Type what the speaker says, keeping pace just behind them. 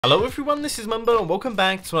Hello everyone, this is Mumbo and welcome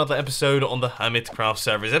back to another episode on the Hermitcraft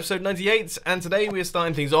servers, episode 98, and today we are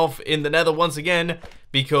starting things off in the Nether once again,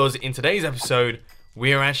 because in today's episode,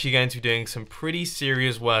 we are actually going to be doing some pretty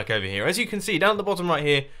serious work over here. As you can see down at the bottom right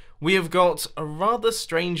here, we have got a rather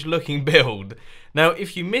strange looking build. Now,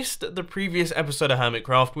 if you missed the previous episode of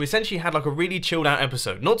Hermitcraft, we essentially had like a really chilled out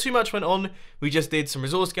episode. Not too much went on, we just did some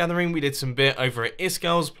resource gathering, we did some bit over at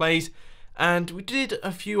Iskal's place, and we did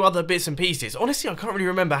a few other bits and pieces. Honestly, I can't really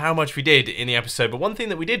remember how much we did in the episode, but one thing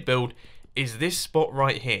that we did build is this spot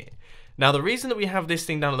right here. Now, the reason that we have this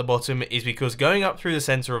thing down at the bottom is because going up through the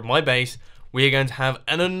center of my base, we are going to have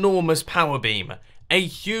an enormous power beam. A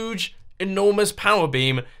huge, enormous power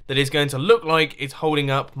beam that is going to look like it's holding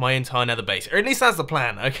up my entire nether base. Or at least that's the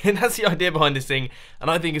plan, okay? That's the idea behind this thing, and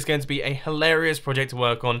I think it's going to be a hilarious project to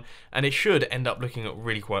work on, and it should end up looking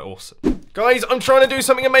really quite awesome. Guys, I'm trying to do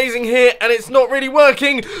something amazing here, and it's not really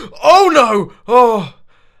working. Oh no! Oh,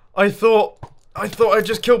 I thought I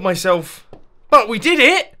just killed myself. But we did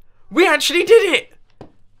it! We actually did it!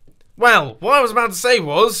 Well, what I was about to say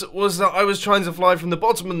was that I was trying to fly from the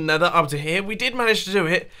bottom of the nether up to here. We did manage to do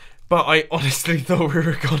it, but I honestly thought we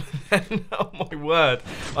were gone then. Oh my word.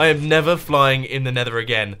 I am never flying in the nether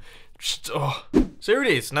again. Oh. So here it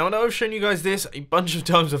is. Now I know I've shown you guys this a bunch of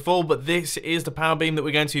times before, but this is the power beam that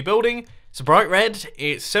we're going to be building. It's a bright red,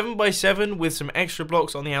 it's 7 by 7 with some extra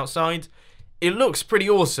blocks on the outside. It looks pretty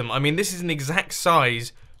awesome. I mean, this is an exact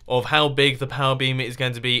size of how big the power beam is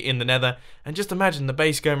going to be in the nether. And just imagine the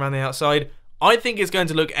base going around the outside. I think it's going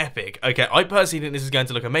to look epic. Okay, I personally think this is going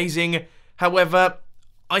to look amazing. However,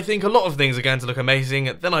 I think a lot of things are going to look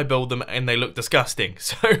amazing, then I build them and they look disgusting.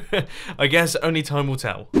 So, I guess only time will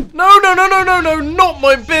tell. No, no, no, no, no, no, not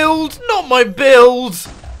my build, not my build.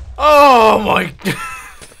 Oh my...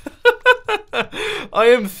 I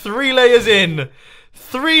am 3 layers in.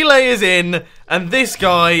 3 layers in, and this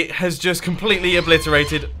guy has just completely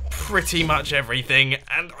obliterated pretty much everything,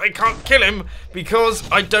 and I can't kill him because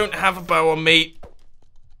I don't have a bow on me.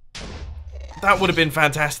 That would have been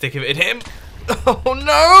fantastic if it hit him. Oh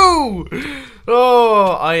no!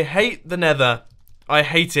 Oh, I hate the nether. I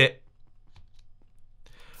hate it.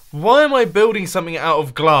 Why am I building something out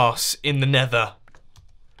of glass in the nether?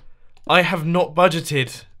 I have not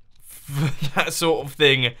budgeted for that sort of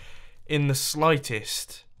thing in the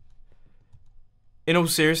slightest. In all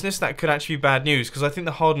seriousness, that could actually be bad news, because I think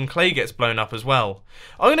the hardened clay gets blown up as well.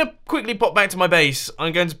 I'm going to quickly pop back to my base.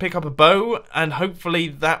 I'm going to pick up a bow, and hopefully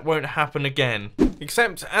that won't happen again.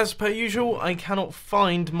 Except, as per usual, I cannot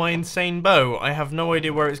find my insane bow. I have no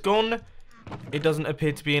idea where it's gone. It doesn't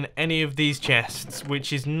appear to be in any of these chests,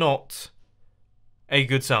 which is not a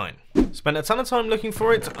good sign. Spent a ton of time looking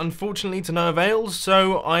for it, unfortunately to no avail,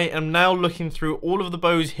 so I am now looking through all of the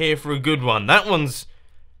bows here for a good one. That one's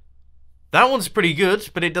pretty good,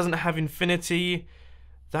 but it doesn't have infinity.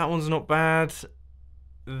 That one's not bad.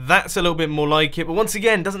 That's a little bit more like it, but once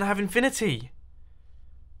again, doesn't have infinity.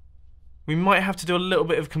 We might have to do a little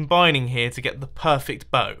bit of combining here to get the perfect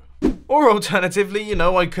bow. Or alternatively, you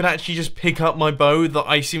know, I could actually just pick up my bow that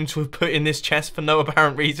I seem to have put in this chest for no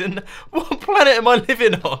apparent reason. What planet am I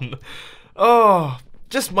living on? Oh,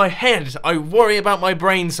 just my head. I worry about my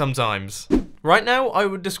brain sometimes. Right now, I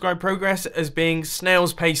would describe progress as being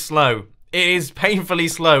snail's pace slow. It is painfully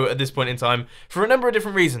slow at this point in time for a number of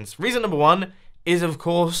different reasons. Reason number one is, of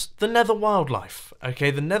course, the nether wildlife.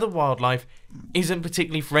 Okay, the nether wildlife isn't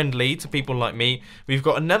particularly friendly to people like me. We've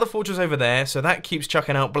got a nether fortress over there, so that keeps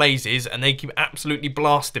chucking out blazes, and they keep absolutely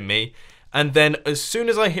blasting me. And then as soon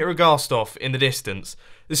as I hear a ghast off in the distance,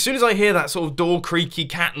 as soon as I hear that sort of door creaky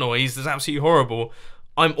cat noise that's absolutely horrible,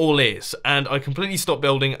 I'm all ears, and I completely stop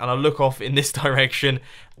building, and I look off in this direction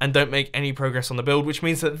and don't make any progress on the build, which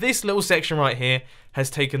means that this little section right here has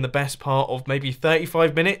taken the best part of maybe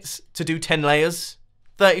 35 minutes to do 10 layers.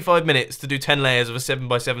 35 minutes to do 10 layers of a 7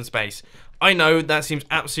 by 7 space. I know that seems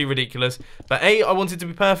absolutely ridiculous, but A, I want it to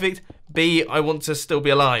be perfect, B, I want to still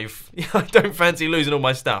be alive. I don't fancy losing all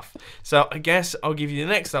my stuff. So I guess I'll give you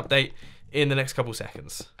the next update in the next couple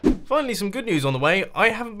seconds. Finally, some good news on the way. I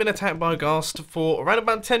haven't been attacked by a ghast for around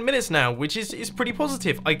about 10 minutes now, which is pretty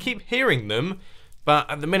positive. I keep hearing them, but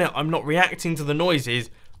at the minute I'm not reacting to the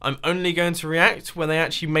noises. I'm only going to react when they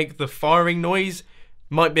actually make the firing noise.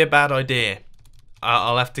 Might be a bad idea.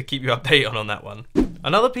 I'll have to keep you updated on that one.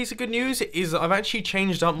 Another piece of good news is that I've actually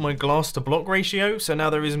changed up my glass to block ratio, so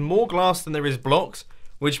now there is more glass than there is blocks,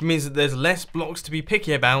 which means that there's less blocks to be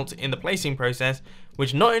picky about in the placing process,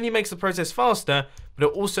 which not only makes the process faster, but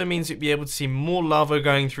it also means you'll be able to see more lava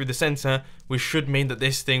going through the center, which should mean that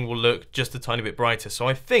this thing will look just a tiny bit brighter. So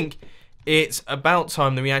I think it's about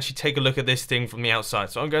time that we actually take a look at this thing from the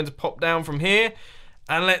outside. So I'm going to pop down from here,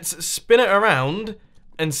 And let's spin it around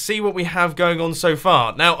and see what we have going on so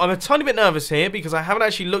far. Now, I'm a tiny bit nervous here because I haven't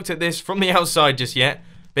actually looked at this from the outside just yet.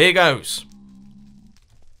 But here goes.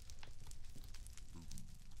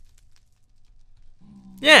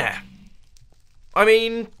 Yeah. I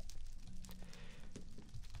mean,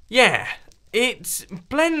 yeah. It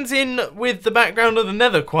blends in with the background of the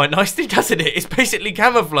Nether quite nicely, doesn't it? It's basically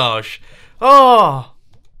camouflage. Oh.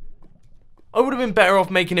 I would have been better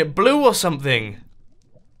off making it blue or something.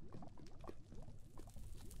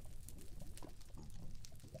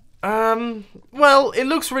 Well, it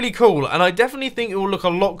looks really cool, and I definitely think it will look a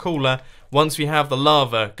lot cooler once we have the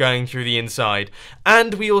lava going through the inside.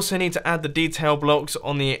 And we also need to add the detail blocks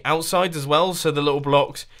on the outside as well, so the little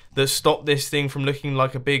blocks that stop this thing from looking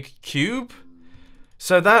like a big cube.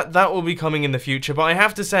 So that will be coming in the future, but I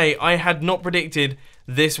have to say, I had not predicted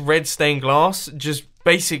this red stained glass just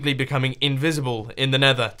basically becoming invisible in the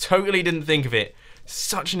Nether. Totally didn't think of it.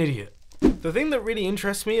 Such an idiot. The thing that really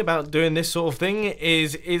interests me about doing this sort of thing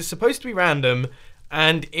is it's supposed to be random,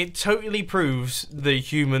 and it totally proves that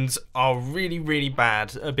humans are really, really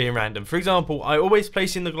bad at being random. For example, I always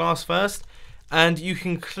place in the glass first, and you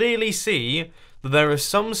can clearly see that there are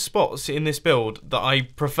some spots in this build that I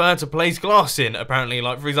prefer to place glass in, apparently.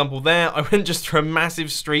 Like, for example, there, I went just through a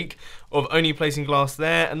massive streak of only placing glass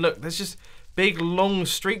there, and look, there's just big, long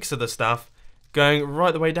streaks of the stuff going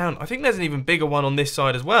right the way down. I think there's an even bigger one on this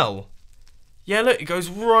side as well. Yeah, look, it goes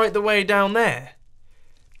right the way down there.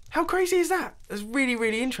 How crazy is that? That's really,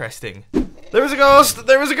 really interesting. There is a ghost!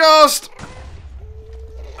 There is a ghost!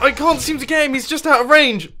 I can't seem to get him, he's just out of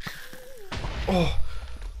range. Oh.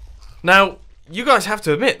 Now, you guys have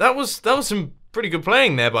to admit, that was some pretty good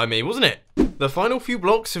playing there by me, wasn't it? The final few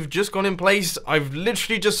blocks have just gone in place. I've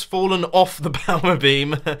literally just fallen off the power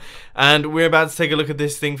beam. And we're about to take a look at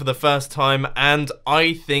this thing for the first time. And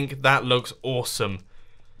I think that looks awesome.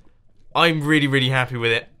 I'm really, really happy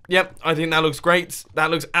with it. Yep, I think that looks great.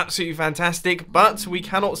 That looks absolutely fantastic. But we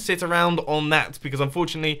cannot sit around on that because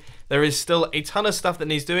unfortunately there is still a ton of stuff that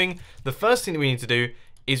needs doing. The first thing that we need to do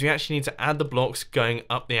is we actually need to add the blocks going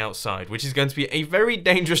up the outside, which is going to be a very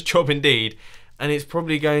dangerous job indeed. And it's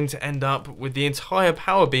probably going to end up with the entire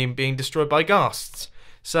power beam being destroyed by ghasts.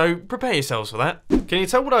 So prepare yourselves for that. Can you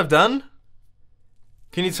tell what I've done?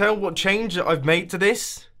 Can you tell what change I've made to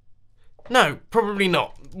this? No, probably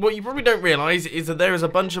not. What you probably don't realise is that there is a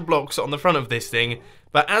bunch of blocks on the front of this thing,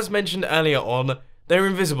 but as mentioned earlier on, they're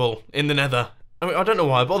invisible in the Nether. I mean, I don't know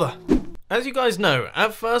why I bother. As you guys know,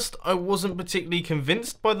 at first I wasn't particularly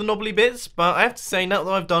convinced by the knobbly bits, but I have to say now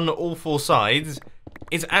that I've done all four sides,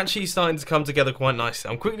 it's actually starting to come together quite nicely.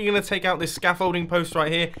 I'm quickly going to take out this scaffolding post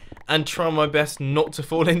right here and try my best not to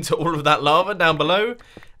fall into all of that lava down below.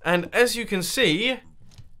 And as you can see,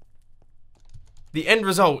 the end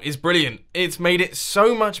result is brilliant. It's made it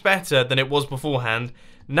so much better than it was beforehand.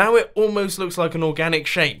 Now it almost looks like an organic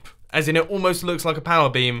shape, as in it almost looks like a power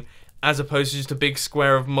beam, as opposed to just a big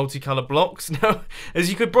square of multicolored blocks. Now, as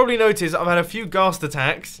you could probably notice, I've had a few ghast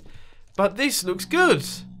attacks, but this looks good.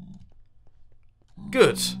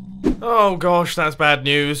 Good. Oh gosh, that's bad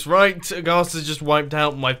news. Right, ghast has just wiped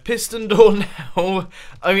out my piston door now.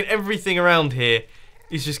 I mean, everything around here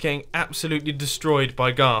is just getting absolutely destroyed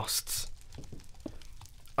by ghasts.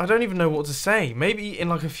 I don't even know what to say. Maybe in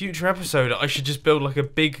like a future episode I should just build like a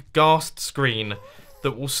big ghast screen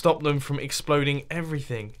that will stop them from exploding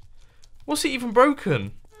everything. What's it even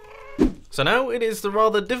broken? So now it is the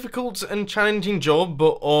rather difficult and challenging job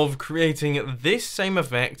of creating this same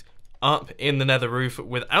effect up in the Nether roof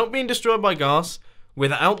without being destroyed by ghast,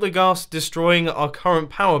 without the ghast destroying our current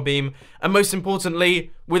power beam, and most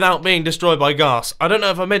importantly, without being destroyed by ghast. I don't know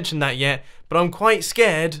if I mentioned that yet, but I'm quite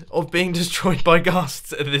scared of being destroyed by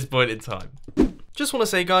ghasts at this point in time. Just want to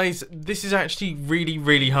say, guys, this is actually really,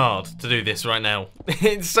 really hard to do this right now.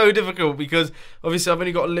 It's so difficult because obviously I've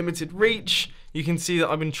only got a limited reach. You can see that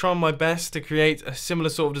I've been trying my best to create a similar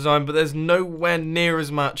sort of design, but there's nowhere near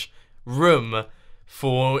as much room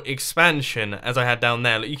for expansion as I had down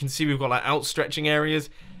there. Look, you can see we've got like outstretching areas.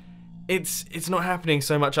 It's not happening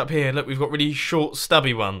so much up here. Look, we've got really short,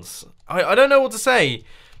 stubby ones. I don't know what to say.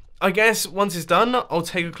 I guess once it's done, I'll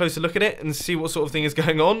take a closer look at it and see what sort of thing is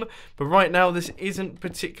going on. But right now, this isn't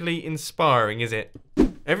particularly inspiring, is it?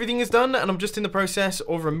 Everything is done, and I'm just in the process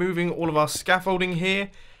of removing all of our scaffolding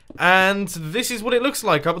here. And this is what it looks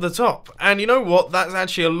like up at the top. And you know what? That's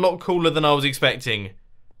actually a lot cooler than I was expecting.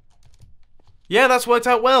 Yeah, that's worked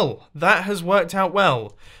out well. That has worked out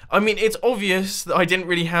well. I mean, it's obvious that I didn't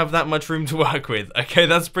really have that much room to work with. Okay,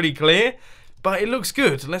 that's pretty clear. But it looks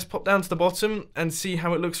good. Let's pop down to the bottom and see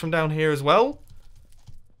how it looks from down here as well.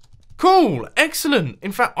 Cool, excellent.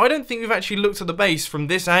 In fact, I don't think we've actually looked at the base from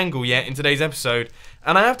this angle yet in today's episode.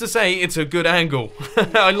 And I have to say, it's a good angle.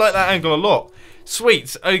 I like that angle a lot.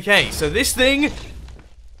 Sweet, okay, so this thing...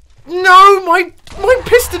 No, my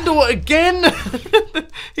piston door again!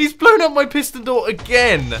 He's blown up my piston door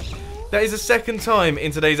again. That is the second time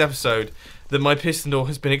in today's episode that my piston door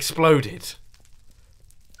has been exploded.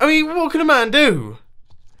 I mean, what can a man do?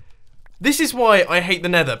 This is why I hate the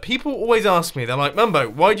Nether. People always ask me, they're like, Mumbo,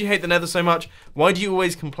 why do you hate the Nether so much? Why do you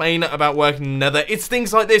always complain about working in the Nether? It's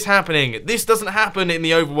things like this happening. This doesn't happen in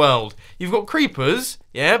the overworld. You've got creepers,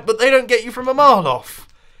 yeah, but they don't get you from a mile off.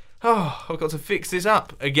 Oh, I've got to fix this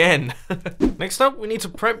up again. Next up, we need to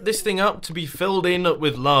prep this thing up to be filled in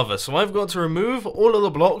with lava. So I've got to remove all of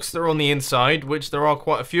the blocks that are on the inside, which there are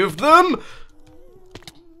quite a few of them.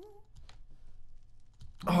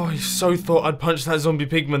 Oh, I so thought I'd punch that zombie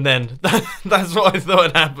pigman then. That's what I thought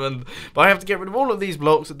had happened. But I have to get rid of all of these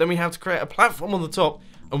blocks, then we have to create a platform on the top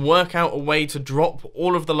and work out a way to drop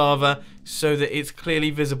all of the lava so that it's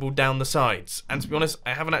clearly visible down the sides. And to be honest,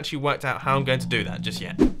 I haven't actually worked out how I'm going to do that just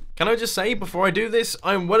yet. Can I just say, before I do this,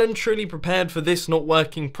 I'm well and truly prepared for this not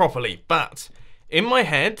working properly. But in my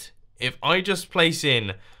head, if I just place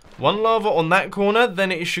in one lava on that corner,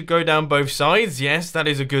 then it should go down both sides. Yes, that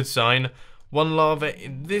is a good sign. One lava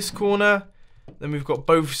in this corner, then we've got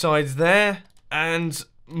both sides there, and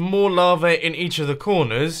more lava in each of the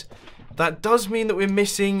corners. That does mean that we're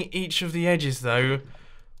missing each of the edges though,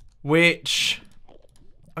 which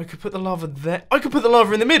I could put the lava there. I could put the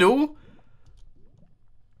lava in the middle.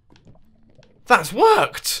 That's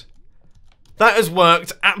worked. That has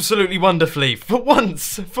worked absolutely wonderfully. For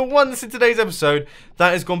once in today's episode,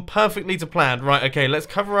 that has gone perfectly to plan. Right, okay, let's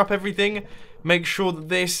cover up everything. Make sure that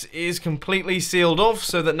this is completely sealed off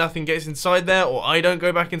so that nothing gets inside there, or I don't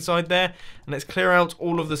go back inside there. And let's clear out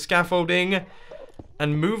all of the scaffolding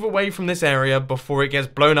and move away from this area before it gets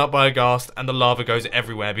blown up by a ghast and the lava goes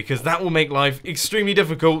everywhere, because that will make life extremely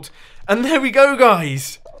difficult. And there we go,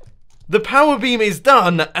 guys. The power beam is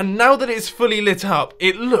done, and now that it's fully lit up,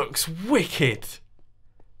 it looks wicked.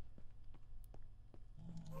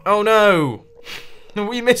 Oh no.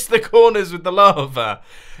 We missed the corners with the lava.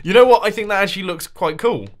 You know what? I think that actually looks quite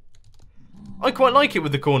cool. I quite like it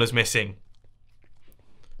with the corners missing.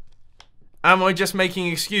 Am I just making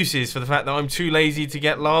excuses for the fact that I'm too lazy to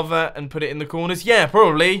get lava and put it in the corners? Yeah,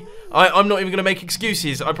 probably. I'm not even going to make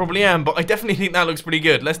excuses. I probably am, but I definitely think that looks pretty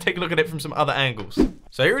good. Let's take a look at it from some other angles.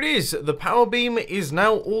 So here it is. The power beam is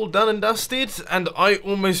now all done and dusted, and I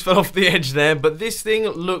almost fell off the edge there, but this thing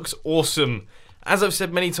looks awesome. As I've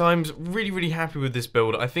said many times, really happy with this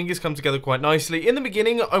build. I think it's come together quite nicely. In the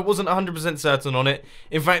beginning, I wasn't 100% certain on it.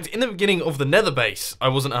 In fact, in the beginning of the Nether base, I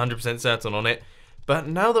wasn't 100% certain on it. But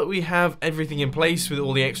now that we have everything in place with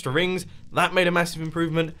all the extra rings, that made a massive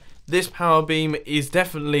improvement. This power beam is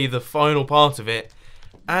definitely the final part of it.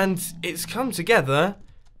 And it's come together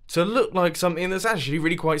to look like something that's actually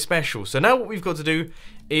really quite special. So now what we've got to do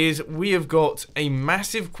is we have got a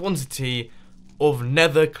massive quantity of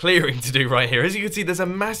nether clearing to do right here. As you can see, there's a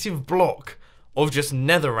massive block of just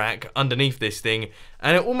netherrack underneath this thing.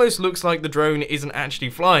 And it almost looks like the drone isn't actually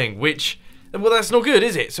flying, which... well, that's not good,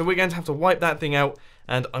 is it? So we're going to have to wipe that thing out,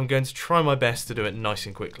 and I'm going to try my best to do it nice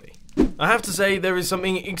and quickly. I have to say, there is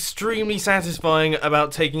something extremely satisfying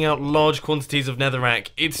about taking out large quantities of netherrack.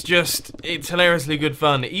 It's hilariously good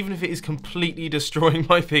fun, even if it is completely destroying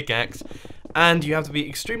my pickaxe. And you have to be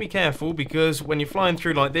extremely careful, because when you're flying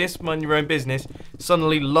through like this, mind your own business,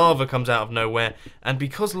 suddenly lava comes out of nowhere. And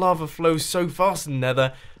because lava flows so fast in the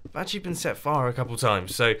Nether, I've actually been set fire a couple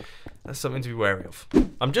times, so that's something to be wary of.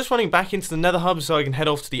 I'm just running back into the Nether hub so I can head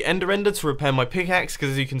off to the Ender to repair my pickaxe, because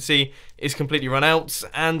as you can see, it's completely run out,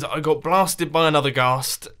 and I got blasted by another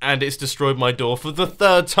ghast, and it's destroyed my door for the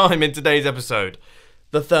third time in today's episode.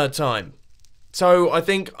 The third time. So I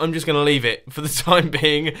think I'm just going to leave it for the time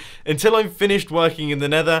being. Until I'm finished working in the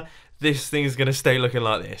Nether, this thing is going to stay looking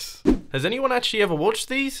like this. Has anyone actually ever watched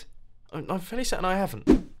these? I'm fairly certain I haven't.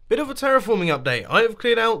 Bit of a terraforming update. I have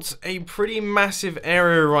cleared out a pretty massive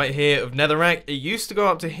area right here of netherrack. It used to go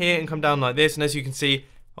up to here and come down like this, and as you can see,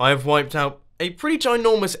 I have wiped out a pretty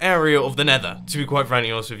ginormous area of the Nether, to be quite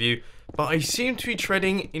frankly honest with you. But I seem to be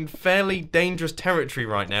treading in fairly dangerous territory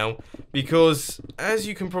right now, because as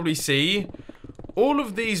you can probably see, all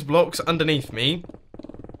of these blocks underneath me,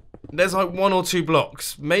 there's like 1 or 2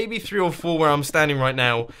 blocks, maybe 3 or 4 where I'm standing right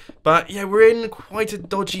now. But yeah, we're in quite a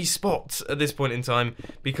dodgy spot at this point in time,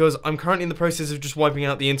 because I'm currently in the process of just wiping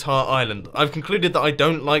out the entire island. I've concluded that I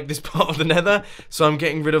don't like this part of the Nether, so I'm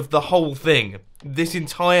getting rid of the whole thing. This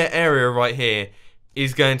entire area right here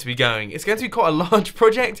is going to be going. It's going to be quite a large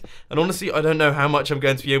project, and honestly, I don't know how much I'm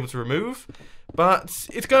going to be able to remove, but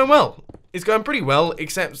it's going well. It's going pretty well,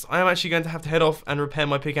 except I am actually going to have to head off and repair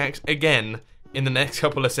my pickaxe again in the next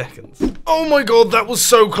couple of seconds. Oh my god, that was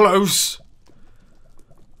so close!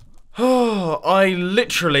 Oh,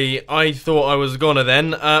 I thought I was gonna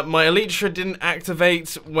then. My elytra didn't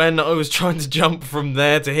activate when I was trying to jump from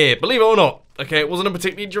there to here. Believe it or not. Okay, it wasn't a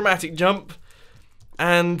particularly dramatic jump.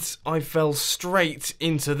 And I fell straight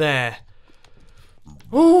into there.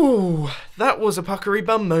 Ooh, that was a puckery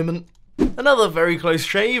bum moment. Another very close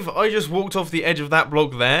shave. I just walked off the edge of that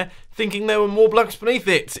block there, thinking there were more blocks beneath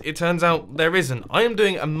it. It turns out there isn't. I am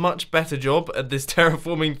doing a much better job at this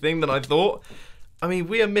terraforming thing than I thought. I mean,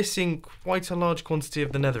 we are missing quite a large quantity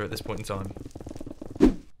of the nether at this point in time.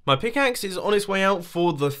 My pickaxe is on its way out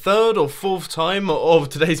for the 3rd or 4th time of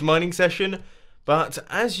today's mining session, but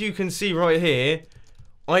as you can see right here,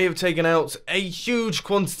 I have taken out a huge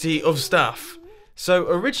quantity of stuff. So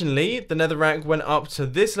originally, the netherrack went up to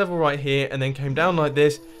this level right here and then came down like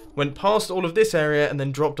this, went past all of this area and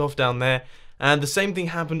then dropped off down there. And the same thing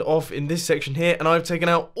happened off in this section here, and I've taken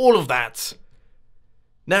out all of that.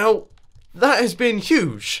 Now, that has been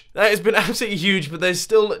huge. That has been absolutely huge, but there's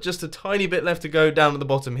still just a tiny bit left to go down at the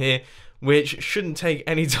bottom here, which shouldn't take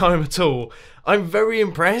any time at all. I'm very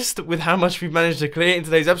impressed with how much we've managed to clear in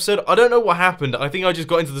today's episode. I don't know what happened. I think I just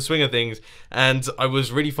got into the swing of things, and I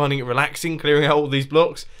was really finding it relaxing clearing out all these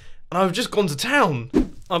blocks, and I've just gone to town.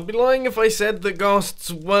 I'd be lying if I said that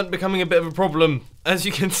ghasts weren't becoming a bit of a problem. As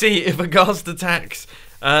you can see, if a ghast attacks,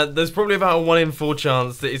 there's probably about a 1 in 4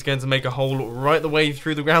 chance that it's going to make a hole right the way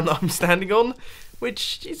through the ground that I'm standing on,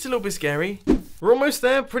 which is a little bit scary. We're almost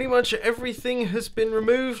there. Pretty much everything has been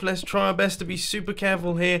removed. Let's try our best to be super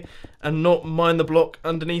careful here and not mine the block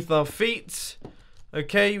underneath our feet.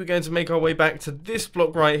 Okay, we're going to make our way back to this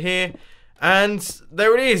block right here. And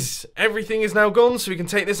there it is. Everything is now gone, so we can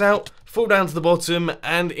take this out, fall down to the bottom.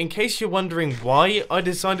 And in case you're wondering why I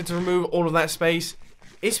decided to remove all of that space,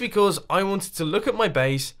 it's because I wanted to look at my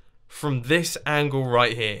base from this angle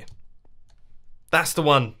right here. That's the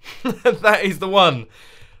one. That is the one.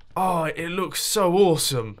 Oh, it looks so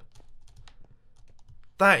awesome.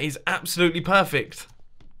 That is absolutely perfect.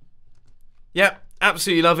 Yep,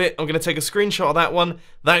 absolutely love it. I'm going to take a screenshot of that one.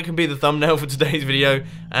 That can be the thumbnail for today's video.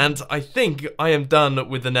 And I think I am done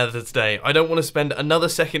with the nether today. I don't want to spend another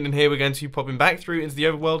second in here. We're going to be popping back through into the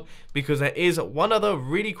overworld because there is one other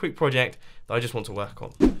really quick project that I just want to work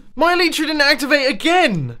on. My elytra didn't activate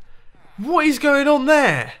again! What is going on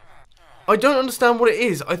there? I don't understand what it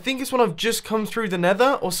is. I think it's when I've just come through the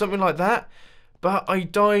nether or something like that. But I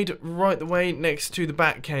died right the way next to the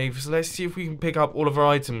bat cave. So let's see if we can pick up all of our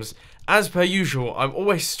items. As per usual, I'm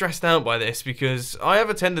always stressed out by this because I have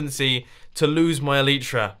a tendency to lose my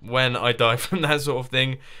elytra when I die from that sort of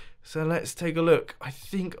thing. So let's take a look. I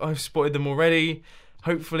think I've spotted them already.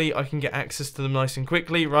 Hopefully I can get access to them nice and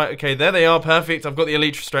quickly. Right, okay, there they are. Perfect. I've got the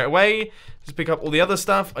elytra straight away. Let's pick up all the other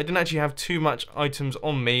stuff. I didn't actually have too much items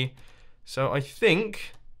on me. So I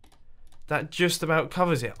think that just about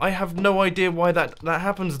covers it. I have no idea why that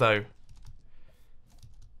happens though.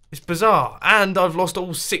 It's bizarre. And I've lost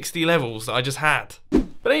all 60 levels that I just had.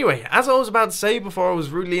 But anyway, as I was about to say before I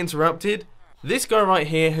was rudely interrupted, this guy right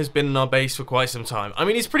here has been in our base for quite some time. I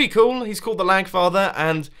mean, he's pretty cool. He's called the Lag Father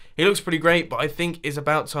and he looks pretty great, but I think it's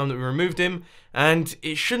about time that we removed him. And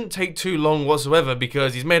it shouldn't take too long whatsoever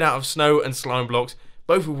because he's made out of snow and slime blocks,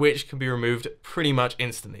 both of which can be removed pretty much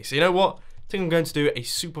instantly. So you know what? I think I'm going to do a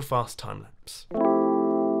super fast time lapse.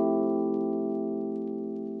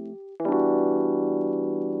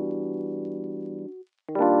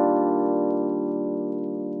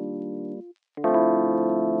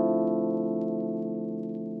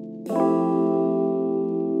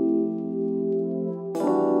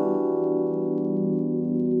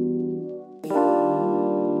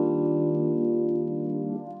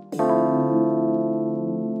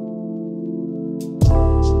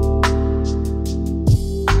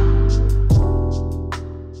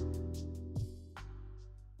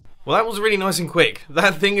 Well, that was really nice and quick.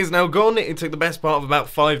 That thing is now gone. It took the best part of about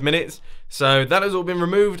 5 minutes. So that has all been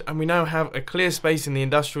removed and we now have a clear space in the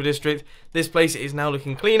industrial district. This place is now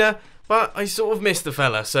looking cleaner, but I sort of missed the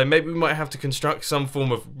fella. So maybe we might have to construct some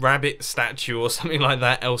form of rabbit statue or something like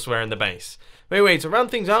that elsewhere in the base. But anyway, to round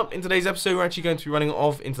things up, in today's episode we're actually going to be running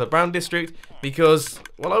off into the brown district because,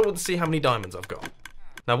 well, I want to see how many diamonds I've got.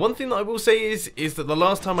 Now, one thing that I will say is that the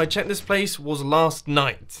last time I checked this place was last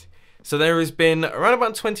night. So there has been around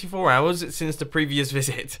about 24 hours since the previous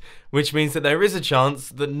visit, which means that there is a chance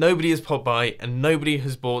that nobody has popped by and nobody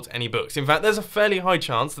has bought any books. In fact, there's a fairly high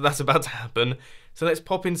chance that that's about to happen. So let's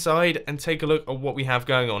pop inside and take a look at what we have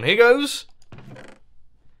going on. Here goes.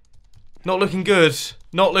 Not looking good.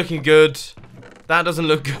 Not looking good. That doesn't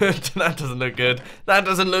look good. That doesn't look good. That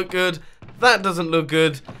doesn't look good. That doesn't look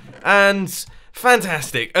good. And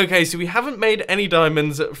fantastic. Okay, so we haven't made any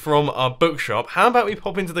diamonds from our bookshop. How about we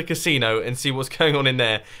pop into the casino and see what's going on in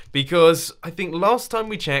there? Because I think last time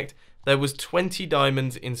we checked, there was 20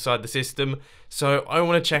 diamonds inside the system. So I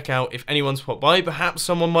want to check out if anyone's popped by. Perhaps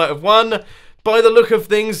someone might have won. By the look of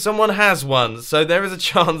things, someone has won. So there is a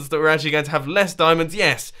chance that we're actually going to have less diamonds.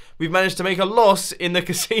 Yes, we've managed to make a loss in the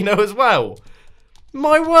casino as well.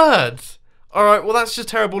 My word. Alright, well that's just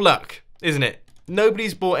terrible luck, isn't it?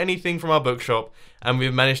 Nobody's bought anything from our bookshop, and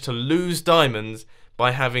we've managed to lose diamonds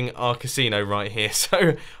by having our casino right here.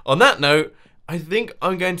 So, on that note, I think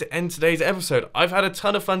I'm going to end today's episode. I've had a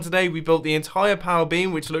ton of fun today. We built the entire power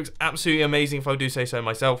beam, which looks absolutely amazing if I do say so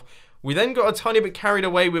myself. We then got a tiny bit carried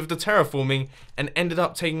away with the terraforming and ended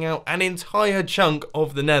up taking out an entire chunk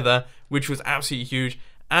of the nether, which was absolutely huge.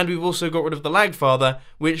 And we've also got rid of the lag farther,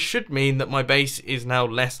 which should mean that my base is now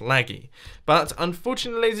less laggy. But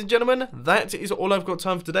unfortunately, ladies and gentlemen, that is all I've got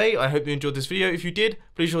time for today. I hope you enjoyed this video. If you did,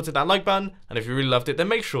 please sure to hit that like button. And if you really loved it, then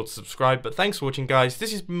make sure to subscribe. But thanks for watching, guys.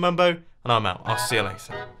 This has been Mumbo, and I'm out. I'll see you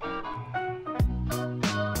later.